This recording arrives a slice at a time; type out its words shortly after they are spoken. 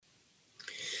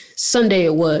Sunday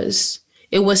it was.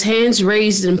 It was hands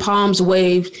raised and palms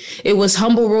waved. It was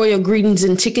humble royal greetings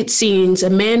and ticket scenes, a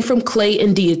man from clay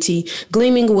and deity,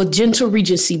 gleaming with gentle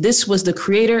regency. This was the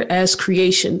creator as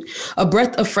creation, a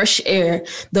breath of fresh air,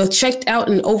 the checked out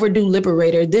and overdue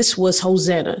liberator. This was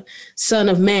Hosanna, son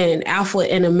of man, Alpha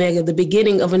and Omega, the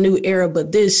beginning of a new era,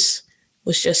 but this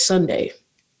was just Sunday.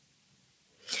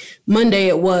 Monday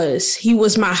it was. He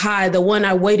was my high, the one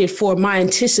I waited for. My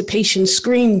anticipation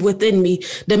screamed within me,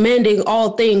 demanding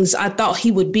all things I thought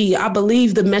he would be. I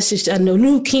believed the message that no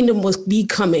new kingdom was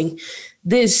becoming.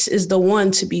 This is the one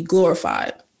to be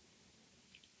glorified.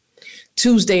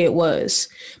 Tuesday it was.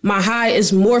 My high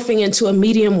is morphing into a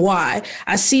medium Y.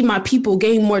 I see my people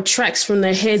gain more tracks from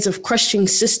their heads of crushing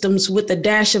systems with a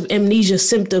dash of amnesia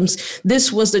symptoms.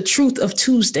 This was the truth of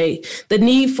Tuesday. The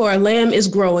need for a lamb is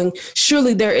growing.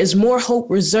 Surely there is more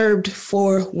hope reserved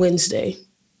for Wednesday.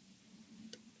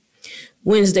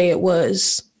 Wednesday it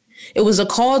was. It was a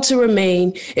call to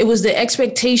remain. It was the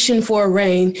expectation for a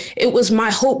rain. It was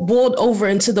my hope boiled over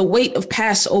into the weight of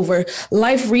Passover.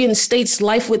 Life reinstates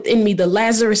life within me, the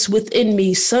Lazarus within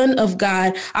me, Son of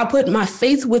God. I put my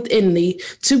faith within thee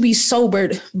to be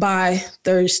sobered by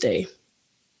Thursday.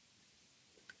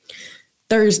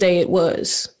 Thursday it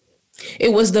was.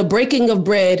 It was the breaking of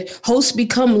bread, host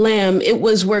become lamb. It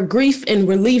was where grief and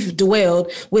relief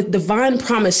dwelled with divine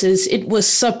promises. It was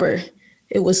supper.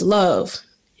 It was love.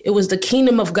 It was the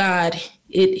kingdom of God.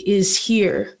 It is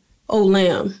here, O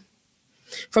Lamb.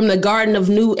 From the garden of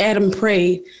New Adam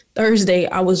prayed. Thursday,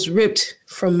 I was ripped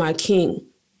from my king.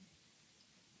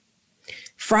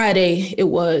 Friday, it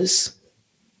was.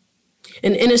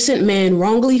 An innocent man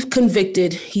wrongly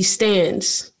convicted. He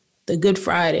stands, the Good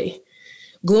Friday.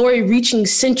 Glory reaching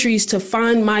centuries to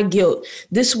find my guilt.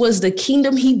 This was the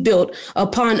kingdom he built.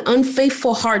 Upon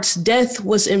unfaithful hearts, death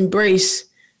was embraced.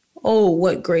 Oh,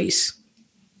 what grace.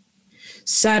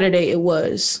 Saturday it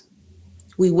was.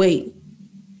 We wait.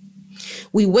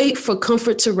 We wait for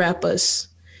comfort to wrap us.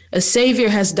 A savior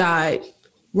has died,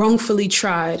 wrongfully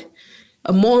tried.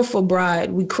 A mournful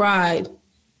bride, we cried,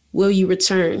 will you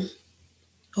return?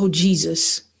 Oh,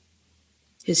 Jesus,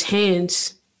 his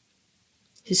hands,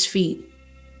 his feet.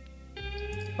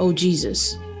 Oh,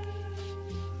 Jesus.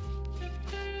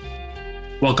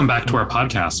 Welcome back to our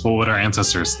podcast, What Would Our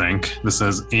Ancestors Think? This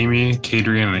is Amy,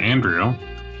 Kadrian, and Andrew.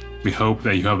 We hope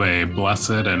that you have a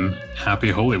blessed and happy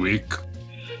Holy Week.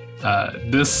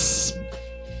 This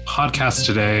podcast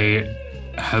today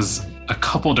has a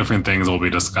couple different things we'll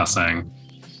be discussing.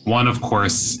 One, of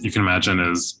course, you can imagine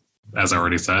is, as I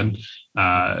already said,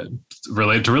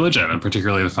 related to religion, and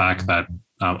particularly the fact that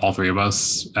all three of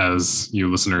us, as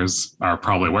you listeners are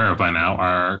probably aware of by now,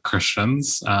 are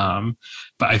Christians.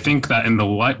 But I think that in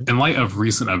light of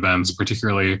recent events,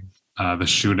 particularly the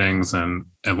shootings in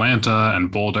Atlanta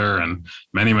and Boulder and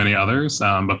many, many others,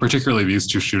 but particularly these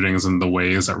two shootings and the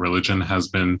ways that religion has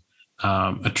been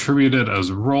attributed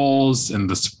as roles in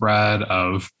the spread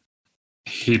of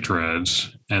hatred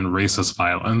and racist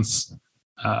violence.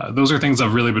 Those are things that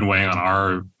have really been weighing on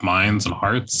our minds and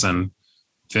hearts, and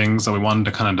things that we wanted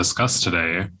to kind of discuss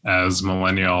today as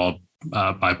millennial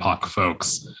BIPOC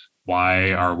folks.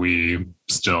 Why are we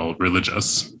still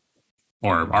religious?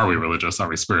 Or are we religious? Are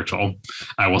we spiritual?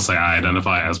 I will say I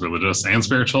identify as religious and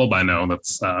spiritual, but I know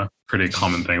that's a pretty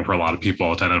common thing for a lot of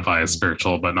people to identify as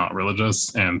spiritual but not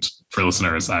religious. And for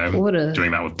listeners, I'm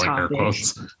doing that with like air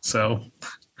quotes. So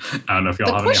I don't know if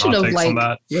y'all have any hot takes on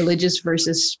that. Religious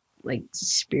versus like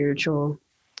spiritual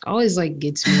always like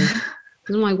gets me.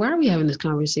 Because I'm like, why are we having this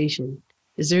conversation?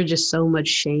 Is there just so much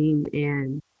shame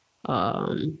and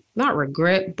not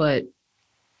regret, but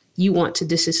you want to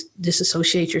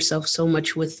disassociate yourself so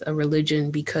much with a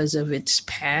religion because of its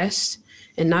past,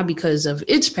 and not because of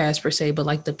its past per se, but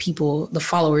like the people, the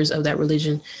followers of that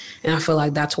religion. And I feel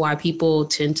like that's why people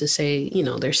tend to say, you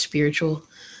know, they're spiritual,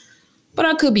 but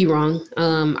I could be wrong.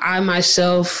 I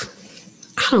myself,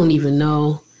 I don't even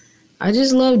know. I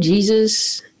just love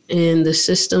Jesus and the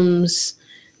systems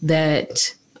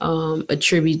that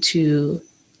attribute to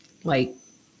like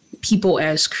people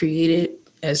as created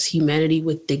as humanity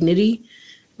with dignity.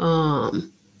 And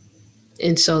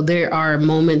so there are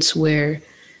moments where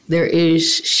there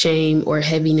is shame or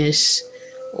heaviness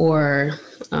or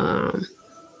I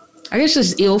guess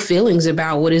just ill feelings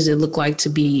about what does it look like to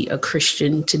be a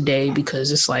Christian today,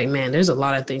 because it's like, man, there's a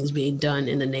lot of things being done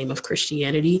in the name of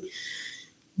Christianity.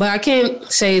 But I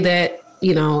can't say that,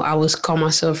 you know, I was call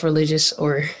myself religious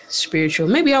or spiritual.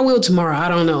 Maybe I will tomorrow. I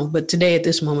don't know. But today at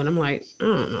this moment, I'm like, I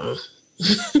don't know.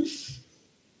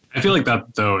 I feel like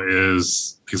that, though,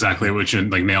 is exactly what you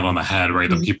like nailed on the head, right?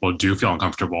 Mm-hmm. That people do feel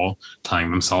uncomfortable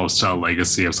tying themselves to a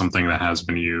legacy of something that has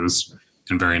been used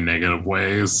in very negative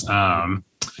ways.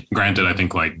 Granted, I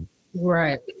think like,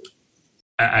 right.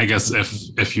 I guess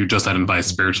if you just identify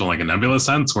spiritual like a nebulous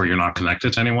sense where you're not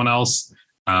connected to anyone else,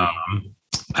 I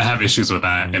have issues with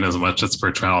that in as much as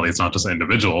spirituality is not just an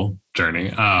individual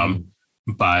journey.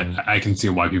 But I can see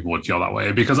why people would feel that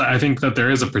way, because I think that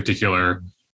there is a particular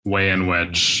way in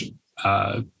which,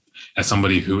 as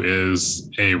somebody who is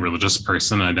a religious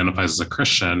person and identifies as a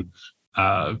Christian,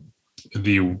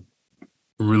 the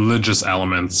religious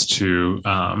elements to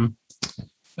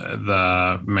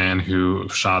the man who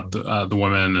shot the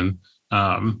women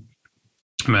and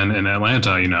men in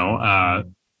Atlanta,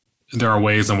 there are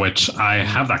ways in which I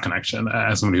have that connection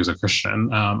as somebody who's a Christian.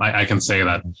 I can say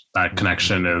that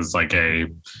connection is like a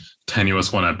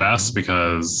tenuous one at best,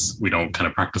 because we don't kind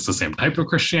of practice the same type of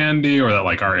Christianity, or that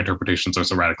like our interpretations are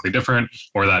so radically different,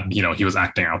 or that, he was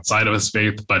acting outside of his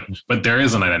faith. But there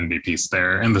is an identity piece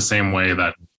there, in the same way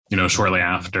that, shortly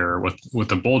after with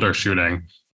the Boulder shooting,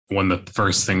 one of the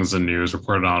first things the news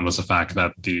reported on was the fact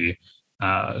that the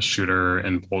shooter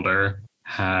in Boulder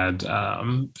had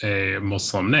a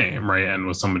Muslim name, right? And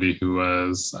was somebody who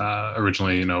was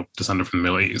originally, descended from the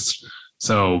Middle East.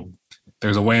 So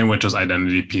there's a way in which those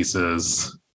identity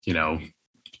pieces,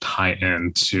 tie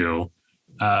into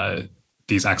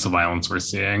these acts of violence we're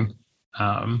seeing.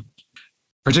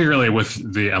 Particularly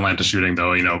with the Atlanta shooting,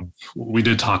 though, we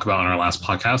did talk about in our last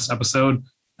podcast episode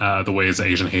the ways that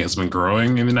Asian hate has been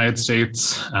growing in the United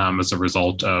States as a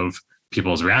result of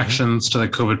people's reactions to the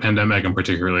COVID pandemic, and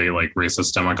particularly like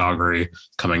racist demagoguery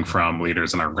coming from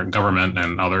leaders in our government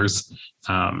and others.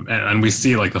 And we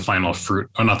see like the final fruit,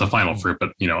 or not the final fruit,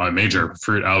 but, a major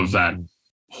fruit of that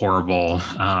horrible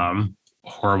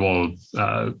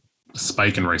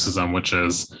spike in racism, which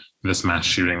is this mass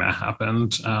shooting that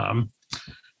happened.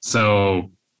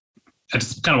 So I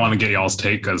just kind of want to get y'all's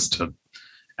take as to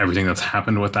everything that's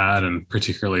happened with that, and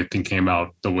particularly thinking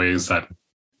about the ways that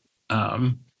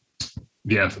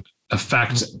the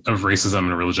effect of racism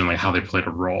and religion, like how they played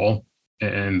a role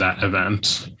in that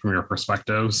event from your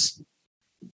perspectives.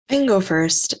 I can go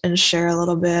first and share a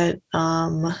little bit.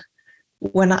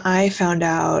 When I found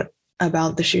out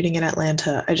about the shooting in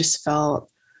Atlanta, I just felt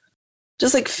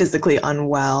just like physically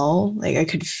unwell. Like I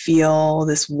could feel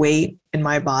this weight in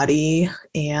my body,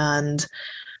 and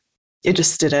it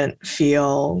just didn't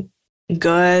feel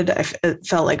good. It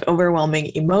felt like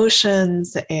overwhelming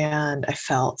emotions, and I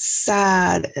felt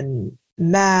sad and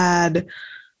mad,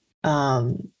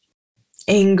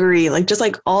 angry, like just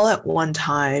like all at one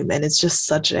time. And it's just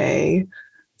such an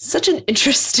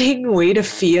interesting way to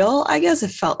feel. I guess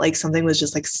it felt like something was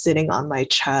just like sitting on my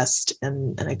chest,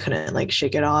 and I couldn't like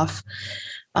shake it off,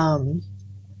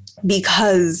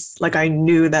 because like I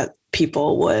knew that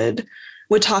people would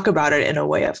talk about it in a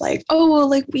way of like, oh, well,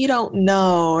 like we don't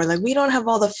know, or like we don't have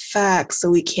all the facts, so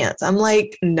we can't. I'm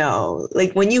like, no,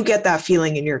 like when you get that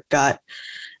feeling in your gut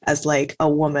as like a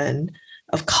woman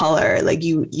of color, like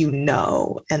you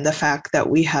know, and the fact that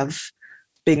we have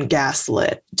been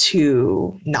gaslit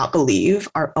to not believe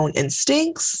our own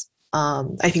instincts,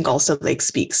 I think also like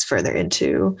speaks further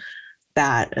into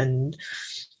that. And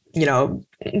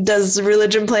does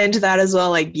religion play into that as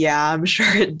well? Like, yeah, I'm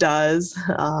sure it does.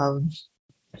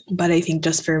 But I think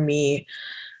just for me,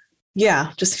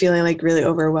 yeah, just feeling like really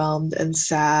overwhelmed and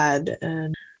sad.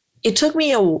 And it took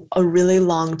me a really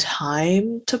long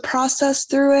time to process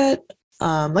through it.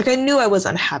 Like I knew I was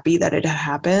unhappy that it had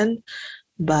happened,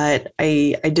 but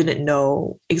I didn't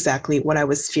know exactly what I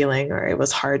was feeling, or it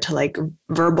was hard to like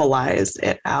verbalize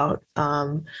it out.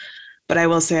 But I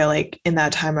will say, like in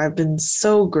that time, I've been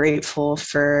so grateful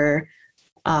for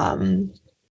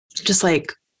just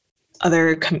like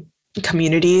other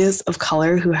communities of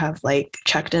color who have like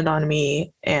checked in on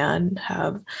me and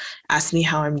have asked me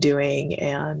how I'm doing,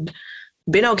 and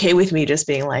been okay with me just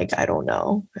being like, I don't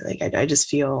know, like I just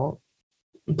feel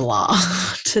blah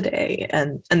today,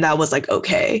 and that was like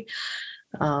okay.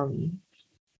 I'll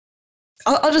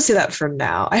just say that from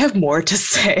now. I have more to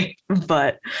say,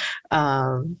 but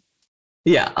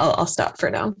yeah, I'll stop for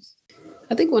now.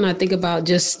 I think when I think about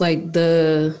just like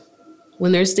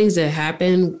when there's things that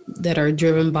happen that are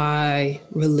driven by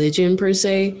religion per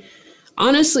se,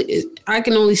 honestly, I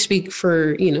can only speak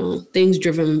for, things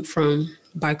driven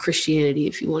by Christianity,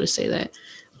 if you want to say that.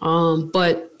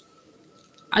 But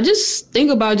I just think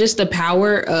about just the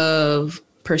power of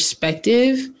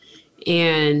perspective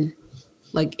and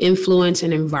like influence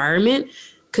and environment.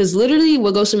 Because literally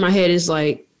what goes through my head is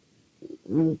like,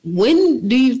 when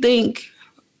do you think,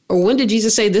 or when did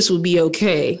Jesus say this would be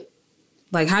okay?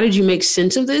 Like, how did you make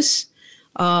sense of this?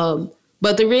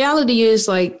 But the reality is,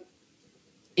 like,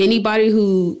 anybody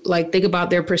who like think about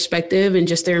their perspective and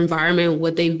just their environment,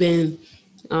 what they've been,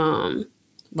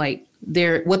 like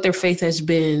what their faith has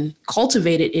been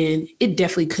cultivated in, it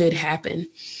definitely could happen.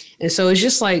 And so it's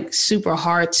just like super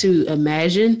hard to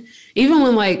imagine, even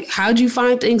when like, how'd you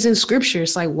find things in scripture?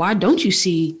 It's like, why don't you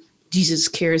see Jesus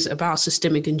cares about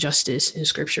systemic injustice in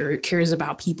scripture? It cares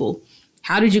about people.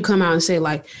 How did you come out and say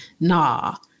like,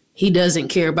 nah, he doesn't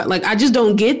care about, like, I just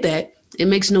don't get that. It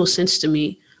makes no sense to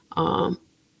me.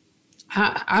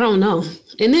 I don't know.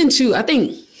 And then too, I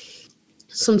think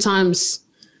sometimes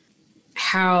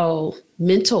how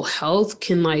mental health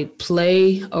can like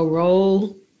play a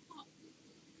role,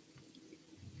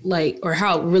 like, or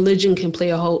how religion can play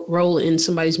a whole role in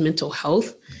somebody's mental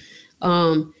health,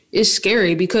 is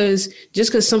scary, because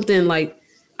just because something like,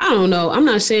 I don't know, I'm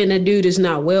not saying that dude is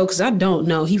not well, because I don't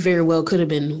know. He very well could have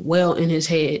been well in his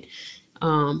head.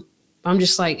 I'm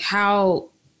just like, how,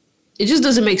 it just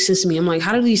doesn't make sense to me. I'm like,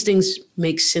 how do these things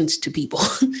make sense to people?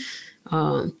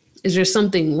 Is there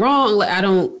something wrong? Like, I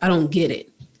don't get it.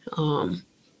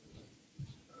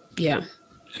 Yeah.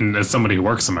 And as somebody who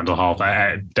works in mental health,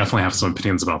 I definitely have some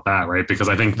opinions about that, right? Because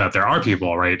I think that there are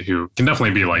people, right, who can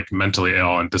definitely be like mentally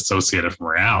ill and dissociated from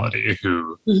reality,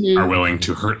 who are willing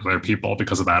to hurt other people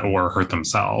because of that, or hurt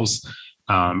themselves.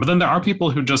 But then there are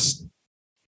people who just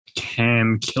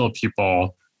can kill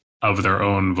people of their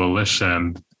own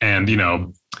volition. And, you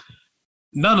know,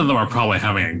 none of them are probably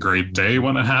having a great day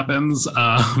when it happens.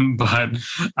 But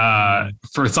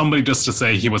for somebody just to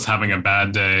say he was having a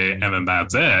bad day and then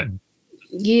that's it.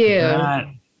 Yeah. That,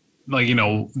 like, you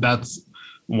know, that's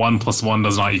 1 + 1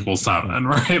 does not equal 7,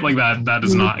 right? Like that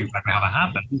is not exactly how that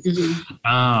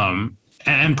happens.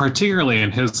 And particularly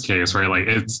in his case, right? Like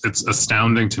it's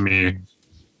astounding to me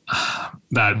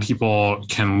that people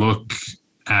can look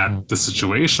at the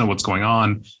situation of what's going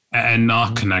on and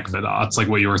not connect the dots. Like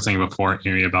what you were saying before,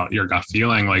 Amy, about your gut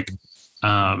feeling, like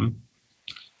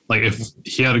if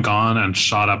he had gone and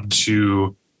shot up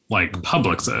to like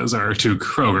Publix's or to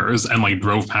Kroger's and like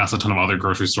drove past a ton of other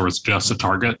grocery stores just to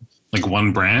target like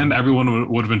one brand, everyone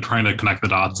would have been trying to connect the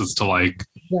dots as to like,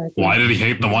 why did he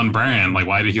hate the one brand? Like,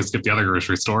 why did he skip the other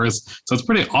grocery stores? So it's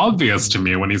pretty obvious to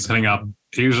me when he's hitting up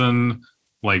Asian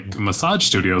like massage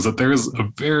studios that there's a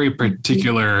very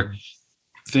particular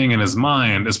thing in his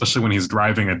mind, especially when he's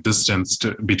driving a distance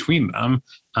between them.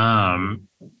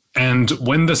 And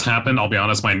when this happened, I'll be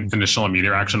honest, my initial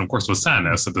immediate reaction, of course, was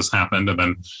sadness that this happened. And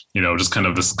then, you know, just kind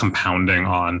of this compounding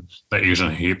on the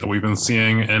Asian hate that we've been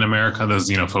seeing in America, the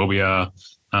xenophobia,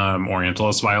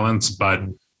 Orientalist violence. But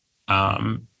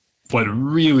what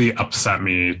really upset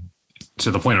me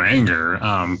to the point of anger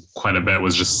quite a bit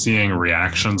was just seeing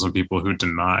reactions of people who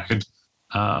denied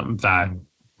that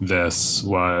this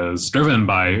was driven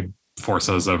by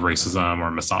forces of racism or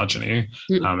misogyny,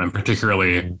 and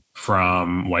particularly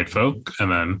from white folk,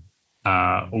 and then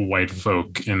white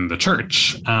folk in the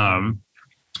church.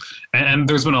 And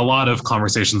there's been a lot of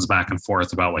conversations back and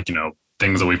forth about, like, you know,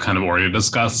 things that we've kind of already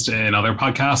discussed in other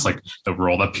podcasts, like the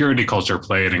role that purity culture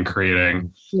played in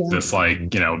creating this,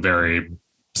 like, you know, very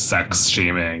sex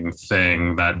shaming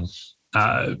thing that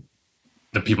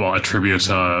the people attribute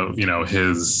to, you know,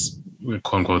 his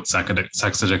quote unquote sex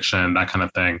addiction, that kind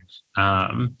of thing.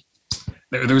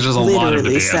 There was just a lot of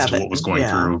debate as to what was going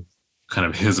through kind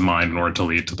of his mind in order to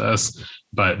lead to this.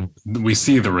 But we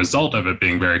see the result of it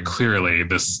being very clearly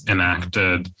this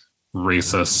enacted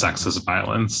racist, sexist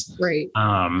violence. Right.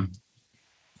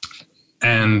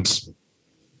 And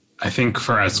I think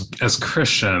for as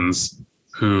Christians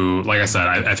who, like I said,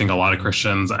 I think a lot of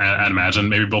Christians, I'd imagine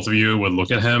maybe both of you would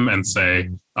look at him and say,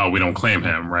 oh, we don't claim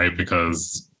him, right?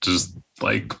 Because just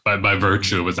like by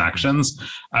virtue of his actions.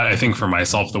 I think for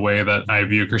myself, the way that I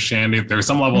view Christianity, there's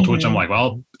some level to which I'm like,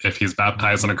 well, if he's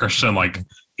baptized in a Christian, like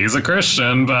he's a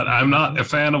Christian, but I'm not a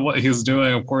fan of what he's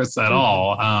doing, of course, at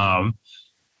all.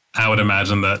 I would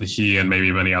imagine that he and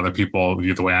maybe many other people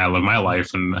view the way I live my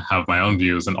life and have my own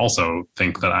views and also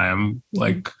think that I am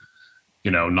like,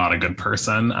 you know, not a good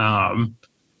person.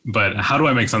 But how do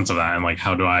I make sense of that? And like,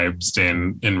 how do I stay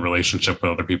in relationship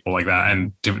with other people like that?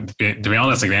 And to be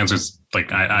honest, like the answer is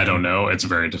like, I don't know. It's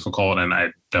very difficult and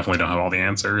I definitely don't have all the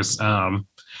answers. I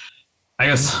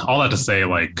guess all that to say,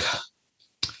 like,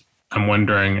 I'm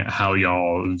wondering how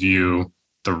y'all view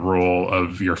the role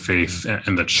of your faith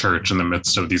in the church in the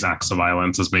midst of these acts of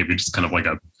violence as maybe just kind of like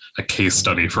a case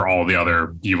study for all the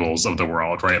other evils of the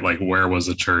world, right? Like, where was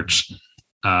the church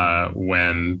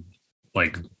when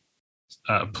like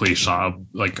police shot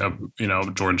like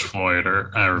George Floyd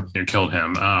or killed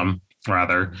him,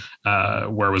 rather?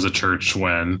 Where was the church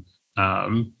when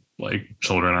like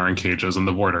children are in cages and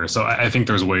the border. So I think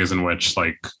there's ways in which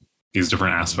like these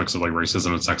different aspects of like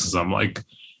racism and sexism, like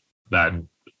that,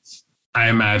 I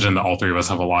imagine that all three of us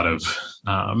have a lot of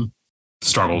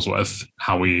struggles with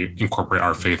how we incorporate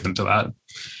our faith into that.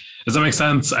 Does that make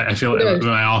sense? I feel, am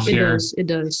I off here? It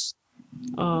does.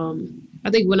 I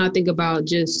think when I think about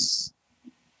just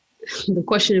the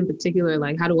question in particular,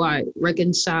 like how do I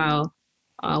reconcile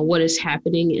what is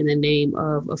happening in the name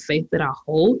of a faith that I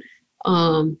hold?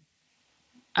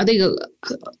 I think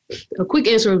a quick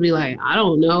answer would be like, I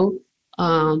don't know.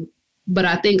 But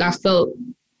I think I felt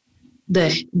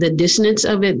the dissonance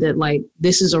of it, that like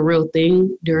this is a real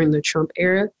thing during the Trump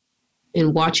era,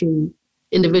 and watching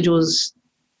individuals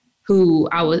who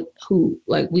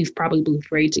like we've probably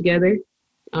prayed together.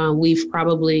 We've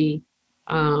probably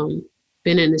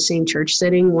been in the same church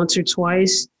setting once or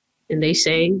twice, and they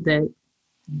say that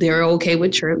they're okay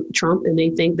with Trump and they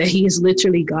think that he is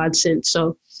literally God sent.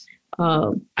 So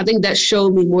I think that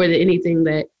showed me more than anything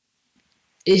that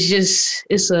it's just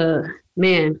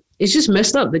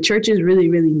messed up. The church is really,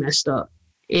 really messed up.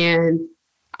 And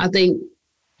I think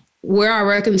where I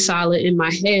reconcile it in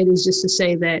my head is just to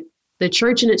say that the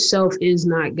church in itself is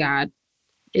not God.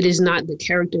 It is not the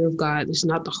character of God. It's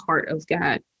not the heart of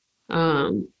God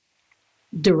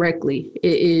directly.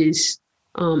 It is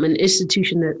an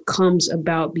institution that comes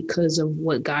about because of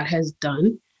what God has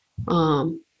done.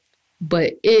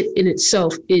 But it in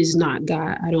itself is not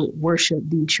God. I don't worship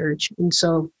the church. And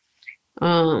so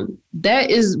that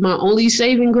is my only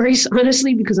saving grace,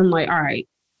 honestly, because I'm like, all right,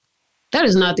 that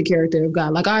is not the character of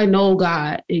God. Like, I know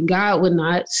God, and God would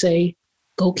not say,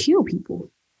 go kill people.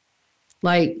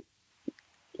 Like,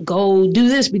 go do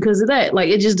this because of that. Like,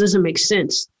 it just doesn't make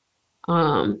sense.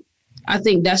 I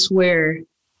think that's where,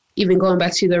 even going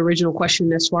back to the original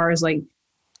question, as far as like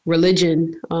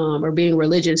religion or being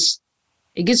religious,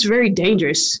 it gets very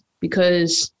dangerous,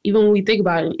 because even when we think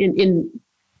about it in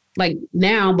like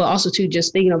now, but also too,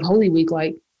 just thinking of Holy Week,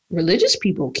 like religious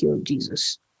people killed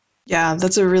Jesus. Yeah,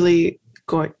 that's a really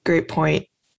great point,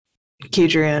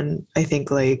 Kadrian. I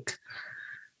think like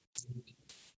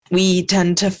we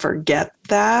tend to forget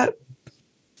that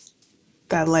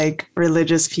like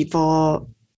religious people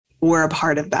were a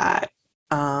part of that.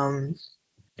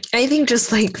 I think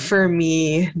just like for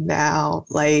me now,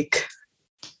 like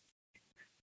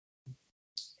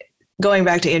going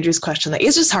back to Andrew's question, like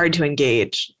it's just hard to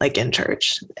engage like in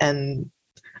church. And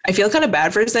I feel kind of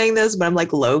bad for saying this, but I'm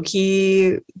like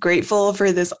low-key grateful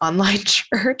for this online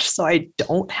church, so I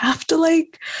don't have to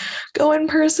like go in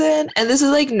person. And this is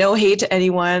like no hate to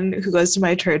anyone who goes to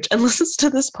my church and listens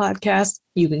to this podcast.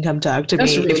 You can come talk to me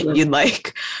if you'd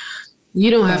like. You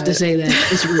don't have to say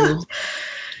that. It's real.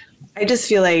 I just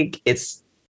feel like it's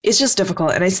just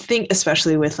difficult. And I think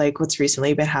especially with like what's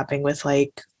recently been happening with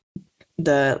like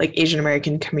the like Asian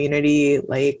American community,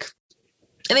 like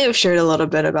I think I've shared a little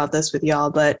bit about this with y'all,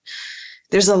 but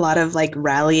there's a lot of like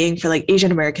rallying for like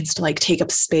Asian Americans to like take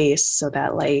up space so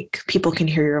that like people can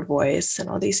hear your voice and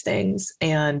all these things.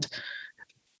 And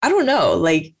I don't know,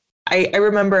 like I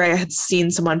remember I had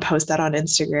seen someone post that on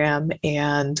Instagram,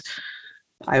 and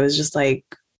I was just like,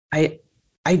 I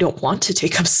don't want to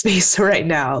take up space right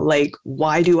now. Like,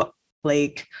 why do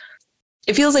like,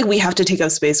 it feels like we have to take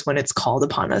up space when it's called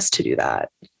upon us to do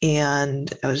that.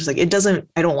 And I was just like,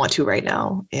 I don't want to right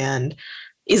now. And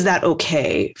is that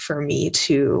okay for me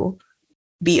to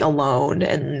be alone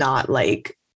and not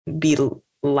like be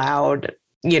loud,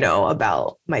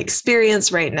 about my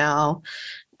experience right now?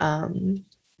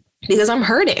 Because I'm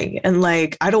hurting, and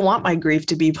like, I don't want my grief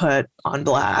to be put on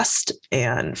blast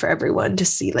and for everyone to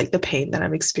see like the pain that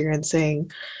I'm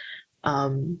experiencing. But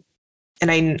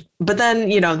then,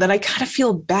 then I kind of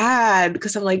feel bad,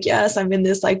 because I'm like, yes, I'm in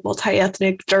this like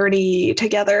multi-ethnic journey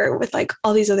together with like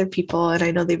all these other people, and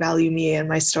I know they value me and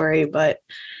my story, but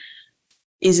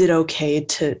is it okay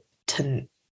to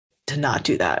not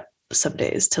do that some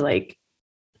days, to like,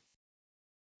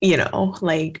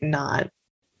 like not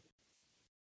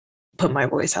put my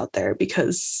voice out there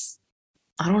because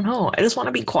I don't know, I just want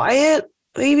to be quiet.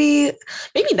 Maybe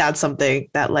that's something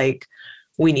that like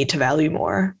we need to value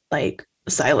more, like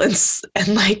silence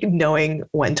and like knowing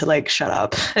when to like shut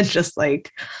up and just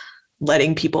like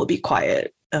letting people be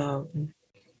quiet.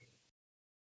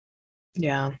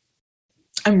 Yeah,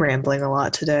 I'm rambling a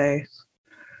lot today.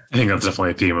 I think that's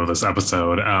definitely a theme of this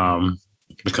episode.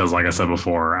 Because like I said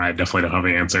before, I definitely don't have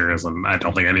the answers, and I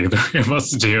don't think any of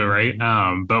us do, right?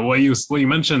 But what you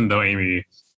mentioned though, Amy,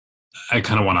 I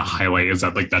kind of want to highlight is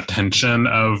that like that tension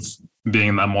of being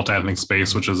in that multi-ethnic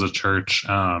space, which is a church.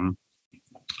 You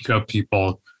have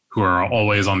people who are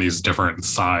always on these different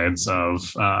sides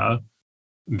of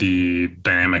the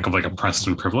dynamic of like oppressed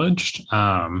and privileged.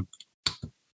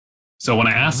 So when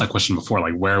I asked that question before,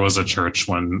 like where was the church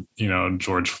when,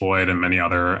 George Floyd and many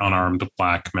other unarmed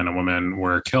Black men and women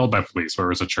were killed by police? Where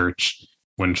was the church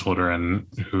when children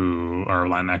who are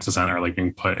Latinx descent are like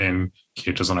being put in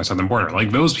cages on our southern border? Like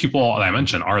those people that I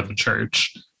mentioned are the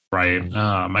church, right?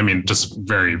 I mean, just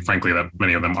very frankly, that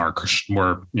many of them are Christian,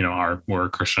 were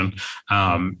Christian.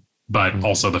 But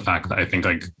also the fact that I think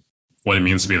like what it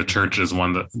means to be the church is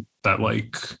one that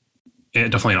like, it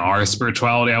definitely in our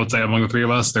spirituality, I would say among the three of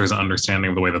us, there's an understanding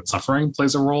of the way that suffering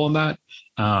plays a role in that.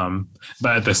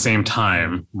 But at the same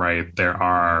time, right, there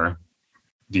are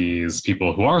these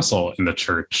people who are also in the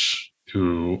church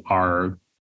who are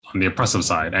on the oppressive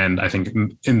side. And I think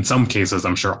in some cases,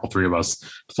 I'm sure all three of us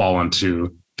fall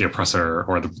into the oppressor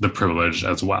or the privileged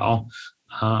as well.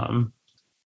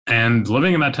 And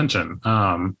living in that tension,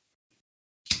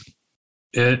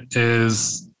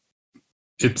 it's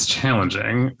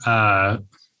challenging.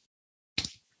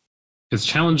 It's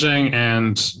challenging.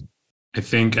 And I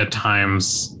think at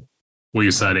times what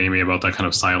you said, Amy, about that kind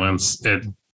of silence,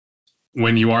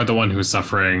 when you are the one who's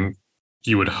suffering,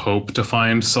 you would hope to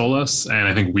find solace. And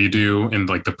I think we do in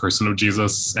like the person of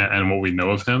Jesus and what we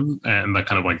know of him and the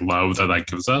kind of like love that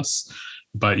gives us.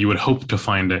 But you would hope to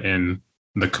find it in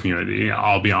the community.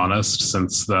 I'll be honest,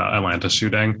 since the Atlanta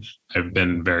shooting, I've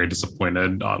been very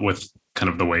disappointed with kind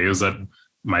of the ways that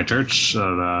my church,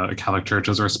 the Catholic Church,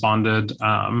 has responded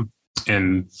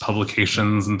in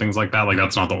publications and things like that. Like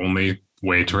that's not the only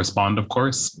way to respond, of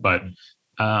course, but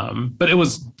it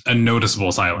was a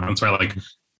noticeable silence, right? Like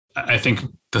I think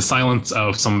the silence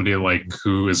of somebody like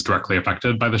who is directly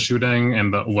affected by the shooting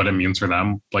and what it means for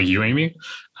them, like you, Amy,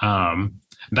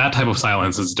 that type of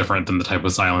silence is different than the type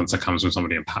of silence that comes from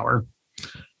somebody in power.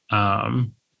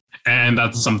 And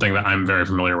that's something that I'm very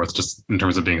familiar with just in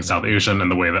terms of being South Asian and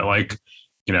the way that like,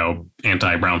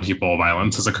 anti-brown people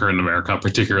violence has occurred in America,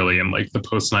 particularly in like the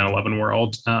post 9/11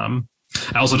 world. I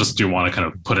also just do want to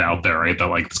kind of put it out there, right, that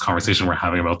like this conversation we're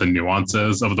having about the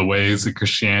nuances of the ways that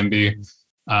Christianity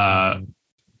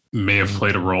may have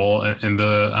played a role in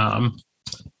the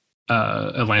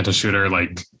Atlanta shooter.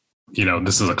 Like,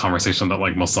 this is a conversation that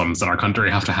like Muslims in our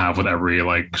country have to have with every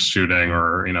like shooting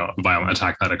or, violent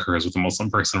attack that occurs with a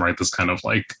Muslim person, right? This kind of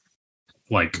like,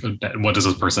 what does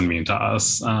this person mean to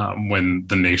us when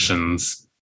the nation's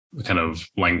kind of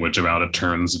language about it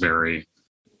turns very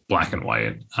black and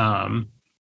white.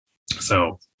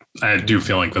 So I do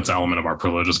feel like that's an element of our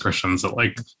privilege as Christians, that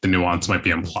like the nuance might be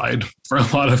implied for a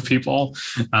lot of people.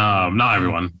 Not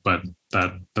everyone, but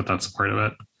that's a part of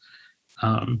it.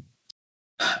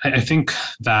 I think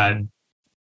that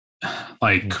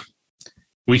like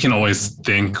we can always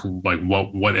think like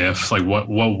what if, like what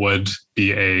would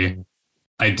be a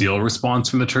ideal response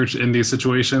from the church in these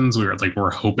situations.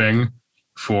 We're hoping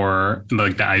for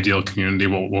like the ideal community,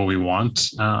 what we want.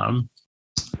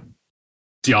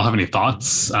 Do y'all have any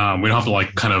thoughts? We don't have to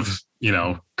like kind of,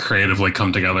 creatively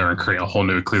come together and create a whole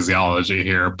new ecclesiology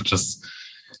here, but just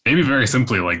maybe very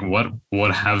simply, like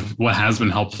what has been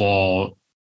helpful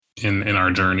in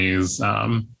our journeys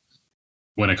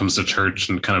when it comes to church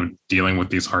and kind of dealing with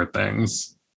these hard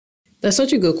things? That's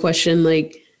such a good question.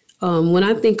 Like when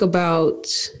I think about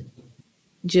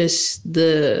just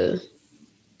the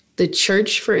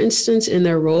church, for instance, in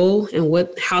their role and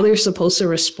how they're supposed to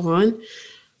respond,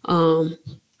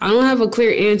 I don't have a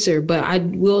clear answer, but I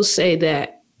will say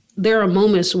that there are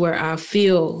moments where I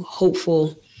feel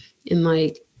hopeful and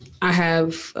like I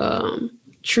have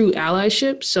true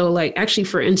allyship. So like actually,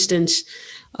 for instance,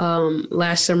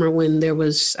 last summer when there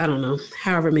was, I don't know,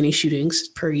 however many shootings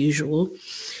per usual,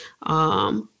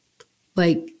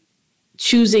 like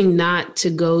choosing not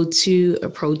to go to a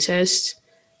protest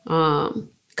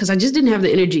because I just didn't have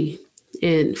the energy.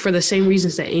 And for the same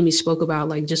reasons that Amy spoke about,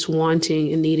 like just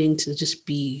wanting and needing to just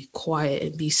be quiet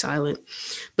and be silent.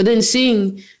 But then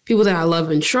seeing people that I love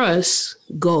and trust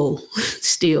go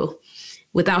still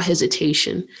without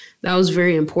hesitation, that was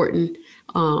very important.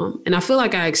 And I feel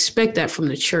like I expect that from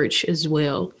the church as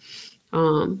well.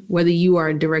 Whether you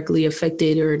are directly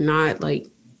affected or not, like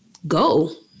go,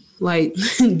 like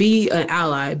be an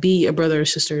ally, be a brother or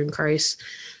sister in Christ,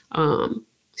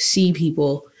 see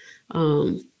people.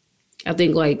 I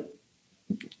think like,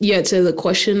 yeah, to the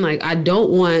question, like, I don't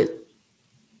want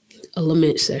a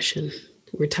lament session.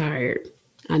 We're tired.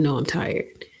 I know I'm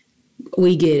tired.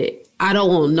 We get it. I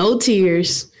don't want no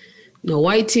tears, no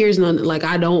white tears, no, like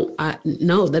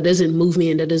no, that doesn't move me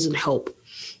and that doesn't help.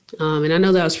 And I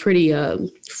know that was pretty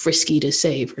frisky to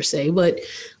say per se, but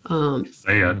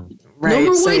Say it. Right, no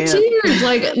more say white it. tears,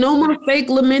 like no more fake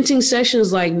lamenting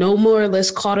sessions, like no more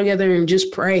let's call together and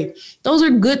just pray. Those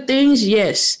are good things,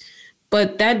 yes,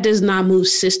 but that does not move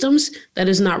systems. That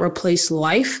does not replace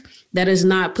life. That does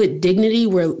not put dignity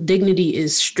where dignity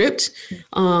is stripped.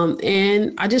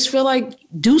 And I just feel like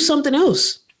do something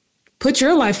else. Put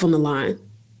your life on the line.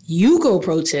 You go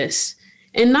protest,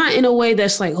 and not in a way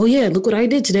that's like, oh yeah, look what I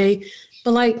did today,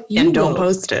 but like you And don't go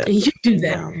post it. and you do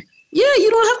that. Yeah,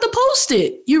 you don't have to post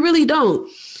it. You really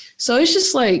don't. So it's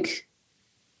just like,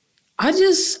 I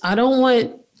just know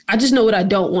what I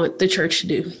don't want the church to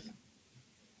do.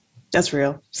 That's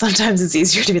real. Sometimes it's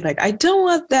easier to be like, I don't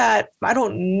want that. I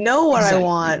don't know what I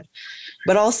want.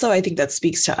 But also I think that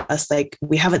speaks to us, like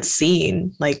we haven't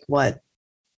seen like what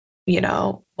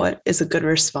is a good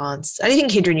response. I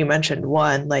think, Hadrian, you mentioned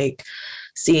one, like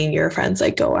seeing your friends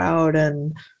like go out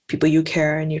and people you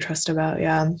care and you trust about.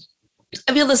 Yeah.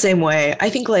 I feel the same way. I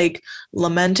think like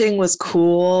lamenting was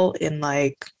cool in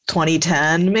like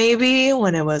 2010, maybe,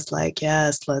 when it was like,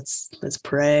 yes, let's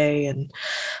pray and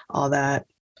all that.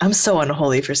 I'm so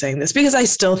unholy for saying this because I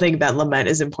still think that lament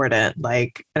is important.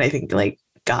 Like, and I think like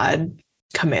God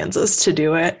commands us to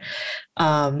do it.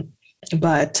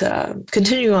 But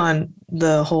continue on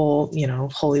the whole,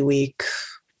 Holy Week,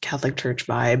 Catholic Church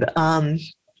vibe.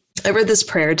 I read this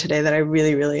prayer today that I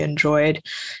really, really enjoyed,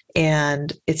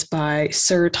 and it's by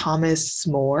Sir Thomas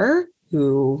More,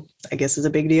 who I guess is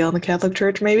a big deal in the Catholic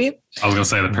Church, maybe. I was going to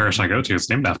say the parish I go to is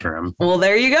named after him. Well,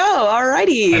 there you go. All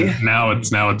righty. And now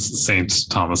it's Saint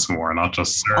Thomas More, not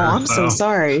just Sir. Oh, I'm so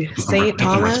sorry. Saint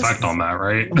Thomas. Some respect on that,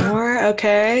 right? More,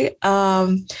 okay.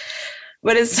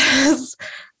 But it says,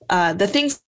 the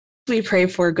things we pray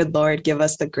for, good Lord, give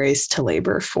us the grace to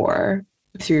labor for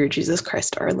through Jesus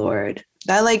Christ our Lord.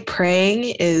 That like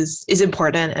praying is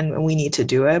important and we need to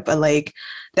do it, but like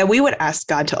that we would ask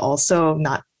God to also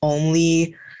not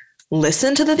only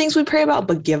listen to the things we pray about,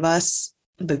 but give us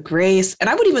the grace. And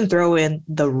I would even throw in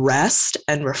the rest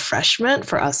and refreshment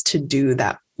for us to do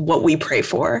that, what we pray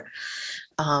for.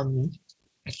 And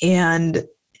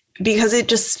because it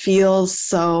just feels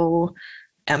so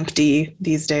empty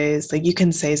these days. Like you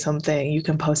can say something, you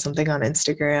can post something on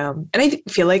Instagram. And I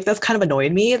feel like that's kind of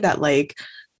annoyed me, that like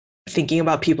thinking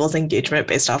about people's engagement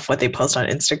based off what they post on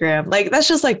Instagram, like that's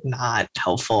just like not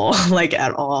helpful, like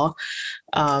at all.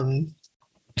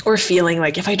 Or feeling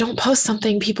like if I don't post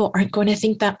something, people aren't going to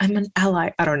think that I'm an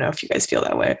ally. I don't know if you guys feel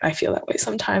that way. I feel that way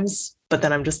sometimes, but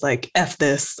then I'm just like, F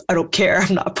this, I don't care.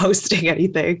 I'm not posting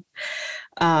anything.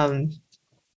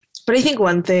 But I think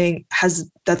one thing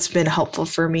that's been helpful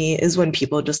for me is when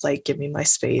people just like give me my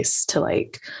space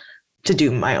to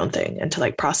do my own thing and to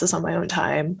like process on my own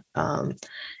time.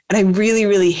 And I really,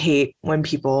 really hate when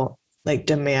people like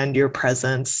demand your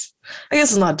presence. I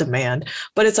guess it's not demand,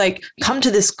 but it's like, come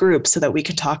to this group so that we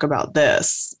can talk about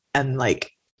this and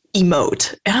like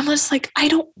emote. And I'm just like, I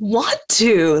don't want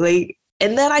to, like,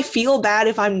 and then I feel bad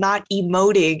if I'm not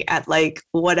emoting at like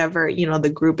whatever,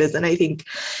 the group is. And I think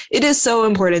it is so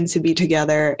important to be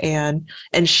together and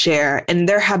share. And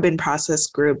there have been process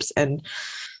groups and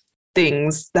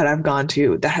things that I've gone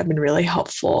to that have been really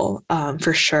helpful,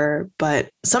 for sure. But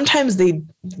sometimes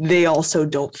they also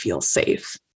don't feel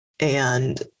safe.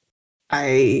 And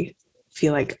I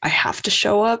feel like I have to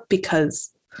show up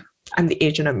because I'm the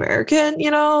Asian American,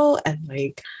 and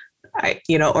like,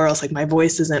 or else like my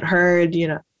voice isn't heard,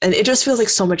 and it just feels like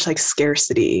so much like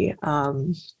scarcity.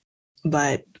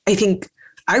 But I think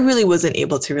I really wasn't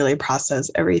able to really process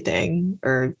everything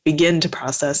or begin to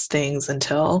process things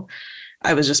until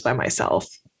I was just by myself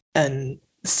and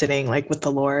sitting like with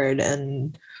the Lord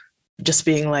and just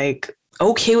being like,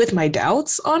 okay with my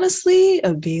doubts, honestly,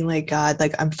 of being like, God,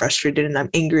 like I'm frustrated and I'm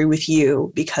angry with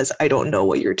you because I don't know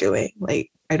what you're doing.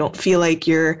 Like, I don't feel like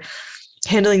you're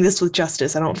handling this with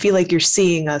justice. I don't feel like you're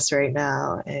seeing us right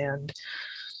now. And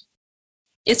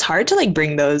it's hard to like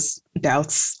bring those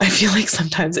doubts, I feel like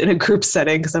sometimes in a group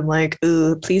setting, because I'm like,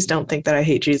 please don't think that I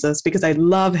hate Jesus because I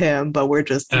love him, but we're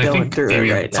just going through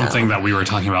it right now. Something that we were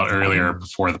talking about earlier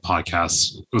before the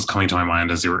podcast was coming to my mind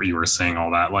as you were saying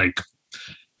all that, like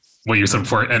what you said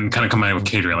before, and kind of combining with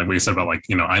Kadrian, like what you said about like,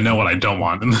 I know what I don't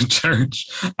want in the church.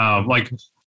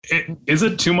 Is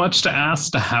it too much to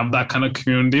ask to have that kind of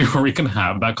community where we can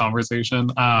have that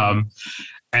conversation?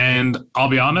 And I'll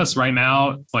be honest, right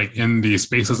now, like in the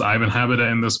spaces I've inhabited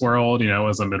in this world,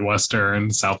 as a Midwestern,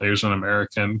 South Asian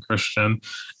American Christian,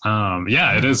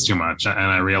 it is too much. And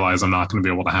I realize I'm not going to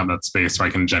be able to have that space where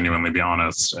I can genuinely be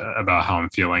honest about how I'm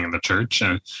feeling in the church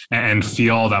and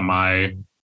feel that my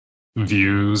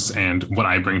views and what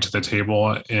I bring to the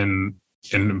table in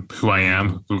in who I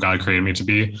am, who God created me to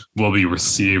be, will be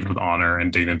received with honor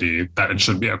and dignity that it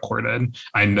should be accorded.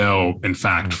 I know, in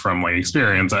fact, from my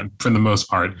experience, that for the most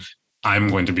part, I'm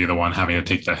going to be the one having to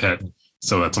take the hit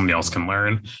so that somebody else can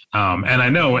learn. And I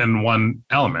know in one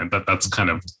element that that's kind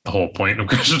of the whole point of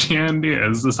Christianity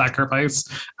is the sacrifice.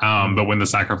 But when the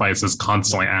sacrifice is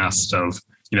constantly asked of,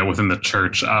 within the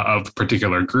church of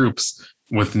particular groups,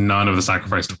 with none of the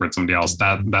sacrifice towards somebody else,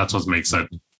 that's what makes it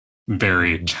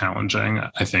very challenging,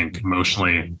 I think,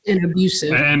 emotionally. And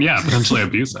abusive. And yeah, potentially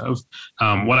abusive.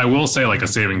 What I will say, like a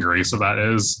saving grace of that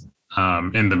is,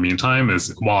 in the meantime,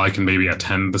 is while I can maybe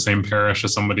attend the same parish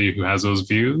as somebody who has those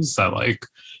views that like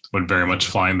would very much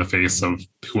fly in the face of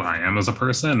who I am as a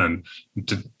person and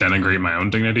denigrate my own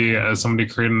dignity as somebody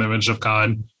created in the image of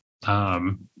God.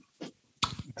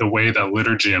 The way that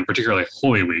liturgy, and particularly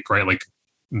Holy Week, right? Like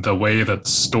the way that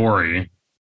story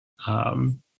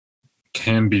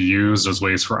can be used as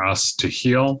ways for us to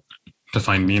heal, to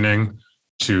find meaning,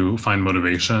 to find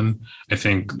motivation. I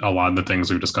think a lot of the things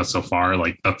we've discussed so far,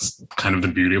 like that's kind of the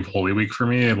beauty of Holy Week for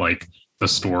me, like the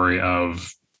story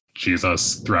of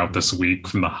Jesus throughout this week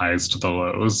from the highs to the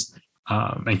lows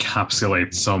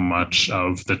encapsulates so much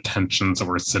of the tensions that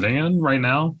we're sitting in right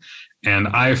now. And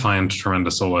I find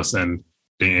tremendous solace in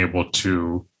being able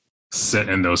to sit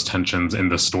in those tensions in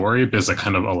the story, because it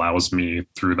kind of allows me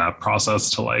through that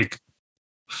process to like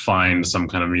find some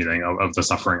kind of meaning of the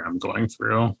suffering I'm going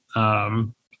through.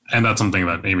 And that's something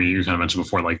that maybe you kind of mentioned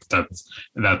before, like that's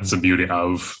the beauty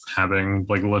of having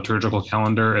like a liturgical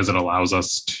calendar, is it allows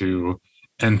us to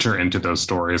enter into those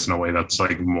stories in a way that's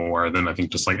like more than I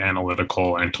think just like analytical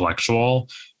or intellectual.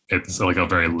 It's like a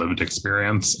very lived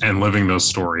experience, and living those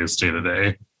stories day to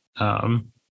day.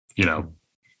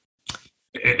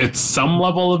 It's some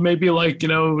level of maybe like,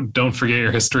 don't forget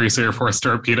your history, so you're forced to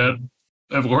repeat it.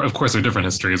 Of course, there are different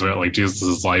histories, right? Like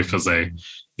Jesus' life as a,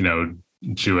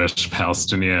 Jewish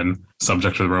Palestinian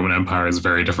subject to the Roman Empire is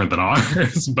very different than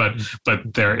ours, but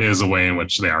there is a way in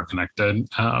which they are connected.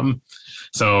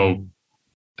 So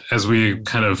as we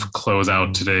kind of close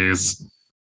out today's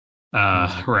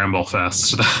Ramble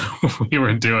Fest that we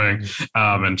were doing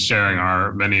and sharing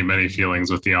our many, many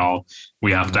feelings with y'all,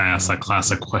 we have to ask that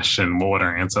classic question: what would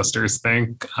our ancestors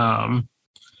think?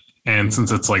 And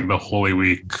since it's like the Holy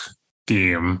Week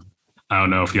theme, I don't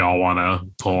know if y'all want to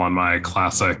pull on my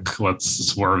classic, let's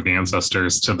swerve the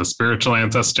ancestors to the spiritual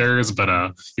ancestors,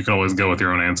 but you can always go with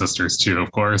your own ancestors too,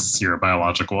 of course, your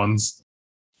biological ones.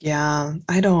 Yeah,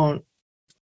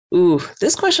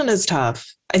 this question is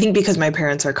tough. I think because my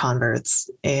parents are converts,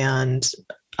 and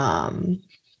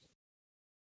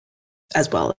as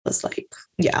well as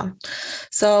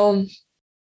so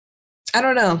I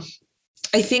don't know.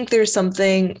 I think there's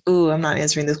something, I'm not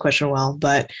answering this question well,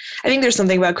 but I think there's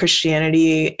something about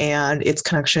Christianity and its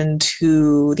connection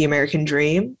to the American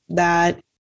dream that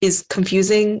is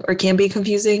confusing, or can be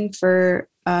confusing, for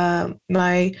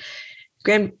my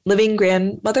living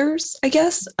grandmothers, I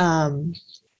guess. And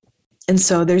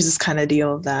so there's this kind of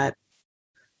deal that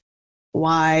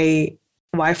why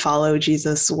follow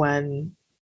Jesus when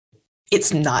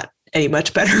it's not any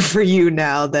much better for you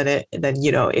now than it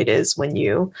is when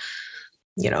you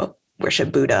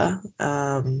worship Buddha.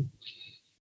 And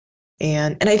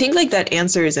I think like that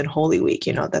answer is in Holy Week,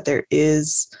 that there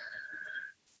is,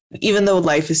 even though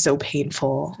life is so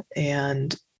painful,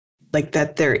 and like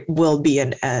that there will be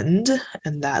an end,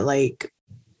 and that like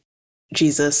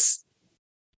Jesus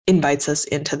invites us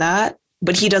into that,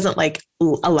 but he doesn't like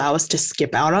allow us to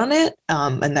skip out on it,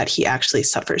 and that he actually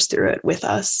suffers through it with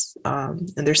us. And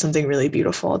there's something really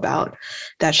beautiful about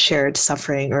that shared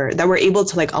suffering, or that we're able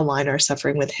to like align our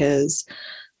suffering with his,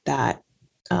 that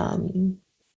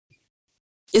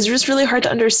is just really hard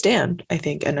to understand, I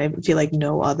think. And I feel like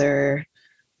no other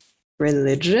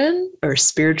religion or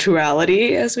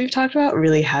spirituality, as we've talked about,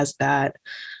 really has that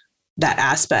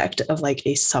aspect of like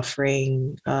a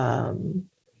suffering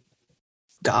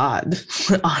God,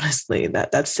 honestly,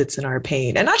 that sits in our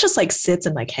pain, and not just like sits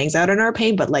and like hangs out in our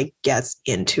pain, but like gets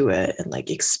into it and like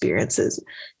experiences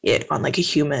it on like a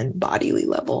human bodily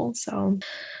level. So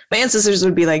my ancestors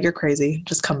would be like, you're crazy,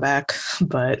 just come back.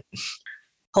 But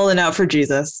holding out for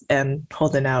Jesus and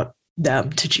holding out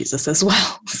them to Jesus as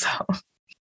well. So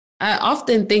I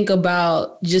often think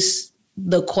about just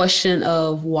the question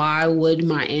of why would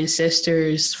my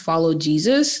ancestors follow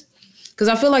Jesus? Because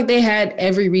I feel like they had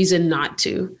every reason not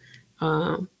to.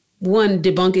 One,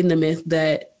 debunking the myth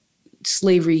that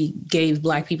slavery gave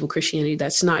Black people Christianity.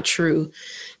 That's not true.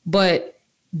 But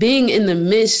being in the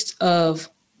midst of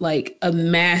like a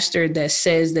master that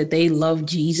says that they love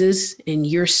Jesus and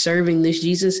you're serving this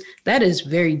Jesus, that is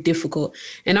very difficult.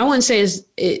 And I wouldn't say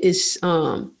it's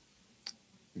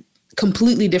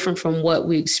completely different from what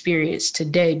we experience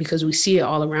today because we see it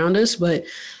all around us. But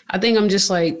I think I'm just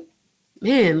like,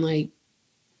 man, like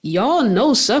y'all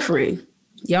know suffering,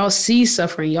 y'all see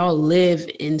suffering, y'all live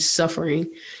in suffering.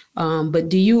 But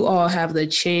do you all have the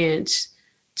chance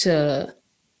to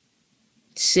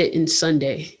sit in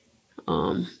Sunday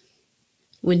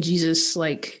when Jesus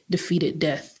like defeated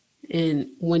death and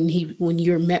when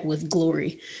you're met with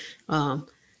glory?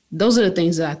 Those are the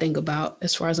things that I think about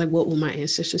as far as like, what will my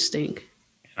ancestors think?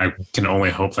 I can only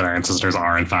hope that our ancestors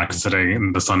are in fact sitting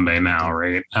in the Sunday now,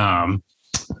 right?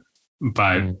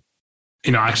 But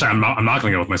you know, actually, I'm not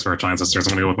going to go with my spiritual ancestors.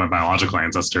 I'm going to go with my biological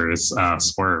ancestors.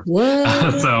 Swerve.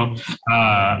 What? So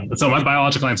my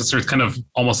biological ancestors, kind of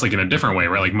almost like in a different way,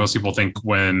 right? Like most people think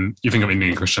when you think of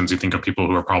Indian Christians, you think of people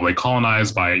who are probably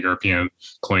colonized by European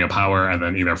colonial power and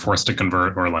then either forced to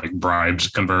convert or like bribed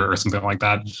to convert or something like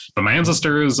that. But my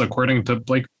ancestors, according to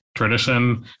like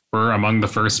tradition, were among the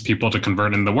first people to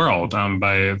convert in the world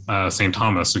by St.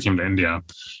 Thomas, who came to India.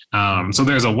 So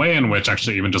there's a way in which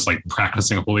actually even just like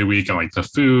practicing Holy Week and like the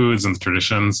foods and the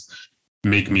traditions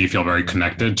make me feel very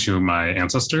connected to my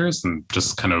ancestors and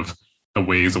just kind of the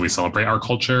ways that we celebrate our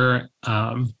culture.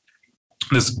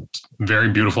 This very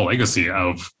beautiful legacy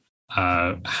of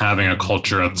having a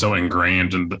culture that's so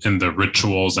ingrained in the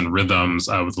rituals and rhythms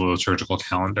of the liturgical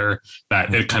calendar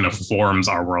that it kind of forms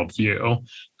our worldview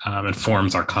and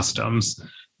forms our customs.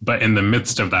 But in the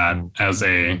midst of that, as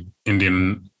a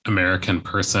Indian American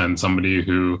person, somebody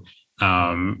who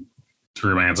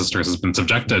through my ancestors has been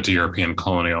subjected to European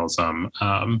colonialism,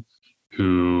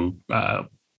 who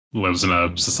lives in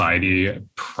a society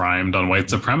primed on white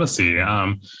supremacy,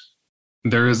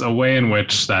 there is a way in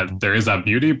which that there is that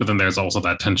beauty, but then there's also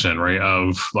that tension, right?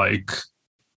 Of like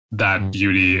that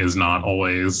beauty is not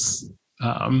always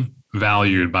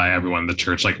valued by everyone in the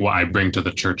church. Like what I bring to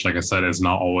the church, like I said, is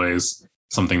not always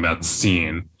something that's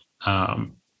seen.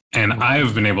 And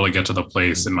I've been able to get to the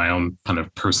place in my own kind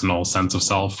of personal sense of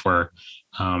self where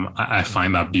I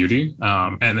find that beauty,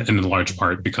 and in large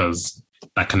part because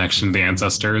that connection to the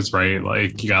ancestors, right?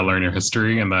 Like you got to learn your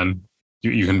history and then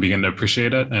you can begin to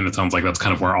appreciate it. And it sounds like that's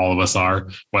kind of where all of us are,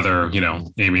 whether, you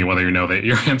know, Amy, whether you know that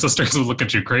your ancestors will look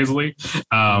at you crazily,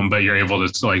 but you're able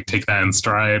to like take that in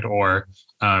stride, or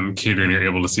Katie, you're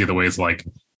able to see the ways like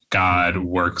God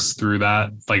works through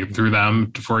that, like through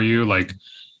them for you. Like,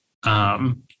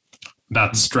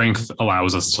 that strength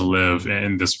allows us to live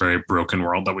in this very broken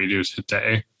world that we do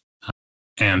today.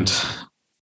 And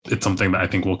it's something that I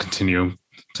think we'll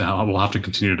have to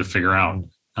continue to figure out.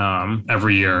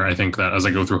 Every year, I think that as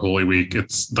I go through Holy Week,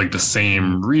 it's like the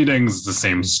same readings, the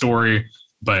same story,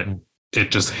 but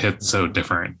it just hits so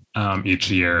different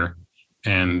each year.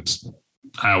 And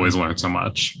I always learn so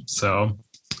much. So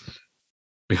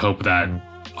we hope that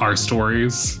our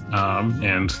stories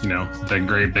and, you know, the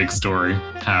great big story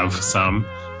have some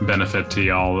benefit to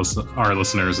y'all, our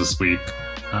listeners this week.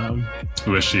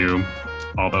 We wish you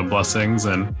all the blessings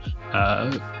and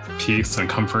peace and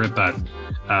comfort that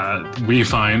we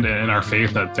find in our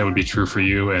faith, that would be true for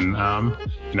you and,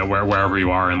 you know, wherever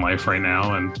you are in life right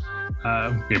now. And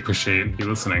we appreciate you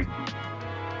listening.